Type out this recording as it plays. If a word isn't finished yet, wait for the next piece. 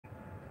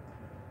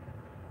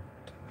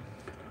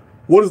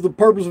What is the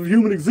purpose of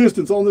human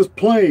existence on this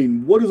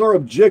plane? What is our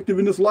objective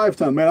in this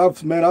lifetime? Man,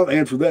 I've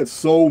answered that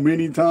so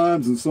many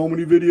times in so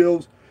many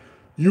videos.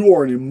 You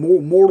are an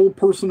immortal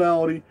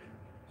personality.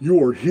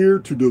 You are here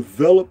to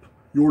develop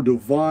your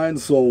divine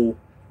soul.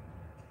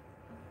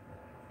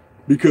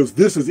 Because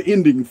this is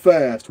ending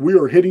fast. We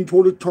are heading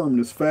toward a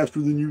terminus faster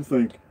than you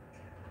think.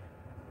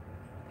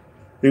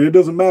 And it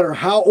doesn't matter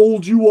how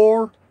old you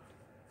are.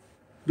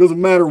 It doesn't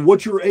matter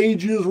what your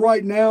age is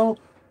right now.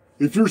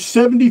 If you're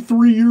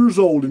 73 years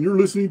old and you're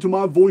listening to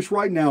my voice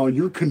right now and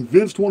you're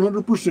convinced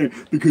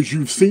 100% because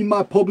you've seen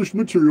my published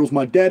materials,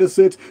 my data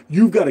sets,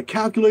 you've got a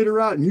calculator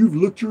out and you've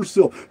looked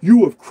yourself.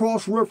 You have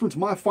cross-referenced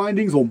my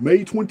findings on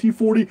May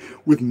 2040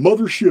 with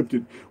Mother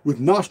Shipton, with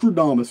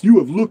Nostradamus. You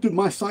have looked at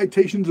my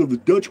citations of the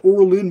Dutch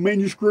Orlin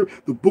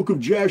manuscript, the Book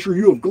of Jasher.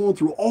 You have gone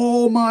through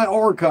all my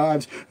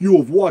archives. You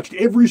have watched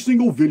every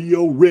single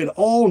video, read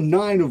all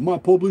 9 of my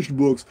published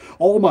books,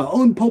 all my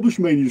unpublished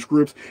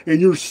manuscripts, and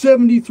you're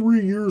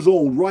 73 years old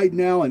right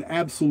now and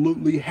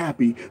absolutely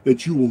happy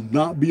that you will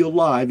not be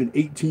alive in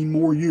 18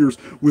 more years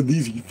when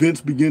these events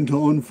begin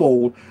to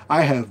unfold.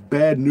 I have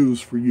bad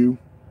news for you,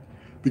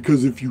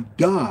 because if you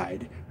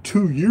died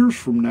 2 years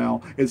from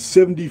now at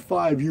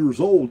 75 years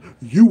old,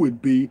 you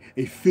would be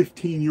a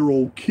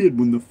 15-year-old kid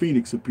when the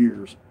Phoenix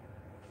appears.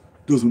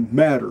 Doesn't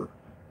matter.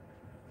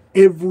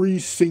 Every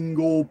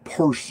single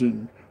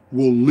person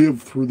will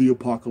live through the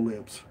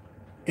apocalypse.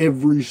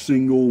 Every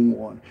single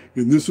one.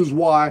 And this is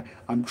why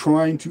I'm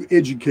trying to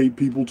educate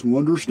people to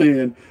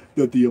understand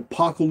that the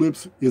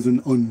apocalypse is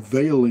an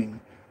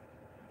unveiling.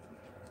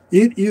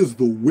 It is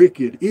the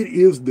wicked. It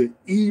is the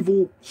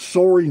evil,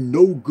 sorry,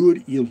 no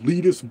good,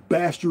 elitist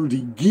bastards,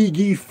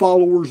 geeky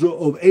followers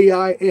of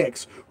a.k.a.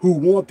 who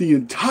want the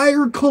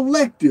entire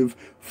collective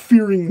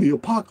fearing the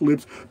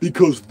apocalypse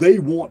because they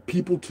want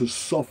people to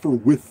suffer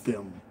with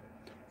them.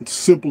 It's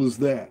simple as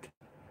that.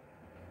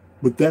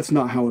 But that's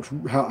not how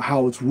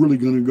it's really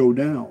going to go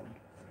down.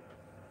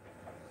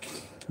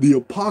 The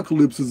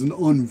apocalypse is an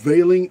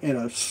unveiling and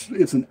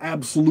it's an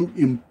absolute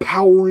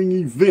empowering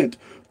event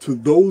to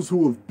those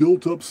who have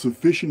built up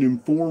sufficient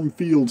informed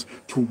fields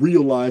to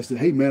realize that,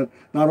 hey man,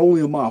 not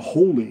only am I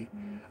holy,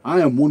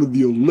 I am one of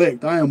the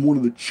elect. I am one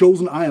of the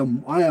chosen. I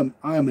am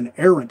an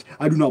errant.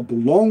 I do not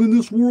belong in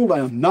this world. I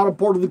am not a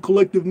part of the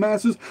collective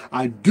masses.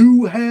 I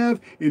do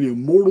have an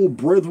immortal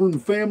brethren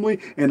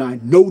family, and I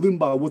know them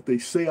by what they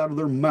say out of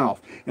their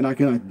mouth, and I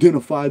can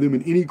identify them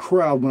in any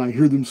crowd when I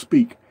hear them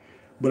speak.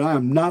 But I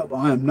am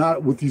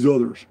not with these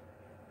others.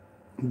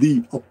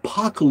 The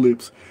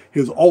apocalypse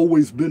has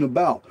always been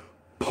about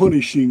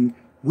punishing.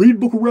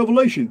 Read Book of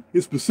Revelation. It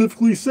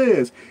specifically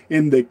says,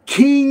 and the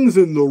kings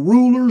and the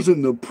rulers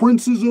and the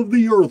princes of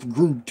the earth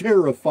grew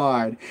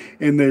terrified,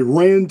 and they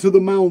ran to the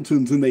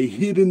mountains, and they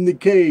hid in the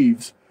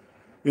caves,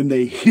 and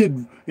they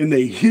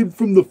hid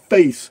from the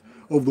face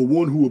of the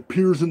one who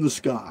appears in the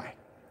sky.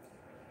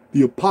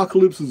 The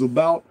apocalypse is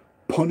about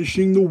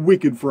punishing the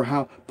wicked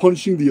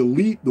punishing the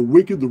elite, the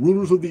wicked, the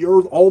rulers of the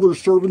earth, all their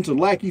servants and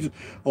lackeys,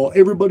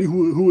 everybody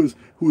who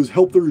has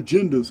helped their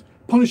agendas,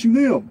 punishing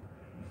them.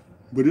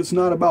 But it's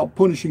not about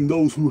punishing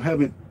those who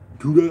haven't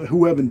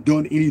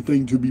done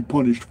anything to be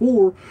punished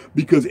for,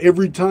 because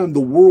every time the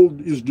world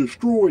is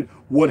destroyed,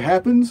 what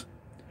happens?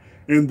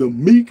 And the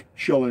meek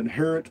shall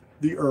inherit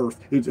the earth.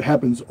 It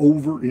happens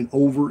over and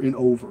over and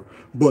over.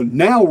 But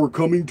now we're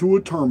coming to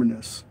a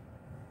terminus.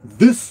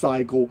 This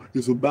cycle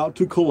is about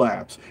to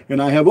collapse,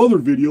 and I have other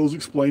videos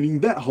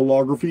explaining that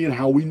holography and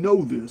how we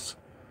know this.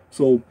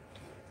 So,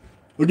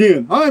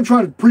 again, I am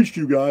trying to preach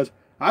to you guys.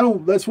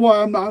 That's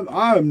why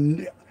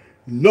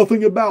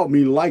nothing about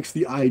me likes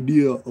the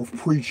idea of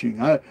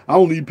preaching. I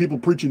don't need people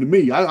preaching to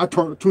me. I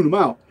tune them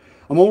out.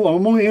 I'm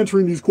only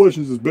answering these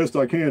questions as best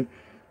I can.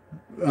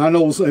 I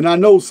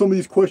know some of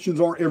these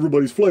questions aren't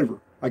everybody's flavor.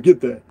 I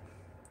get that.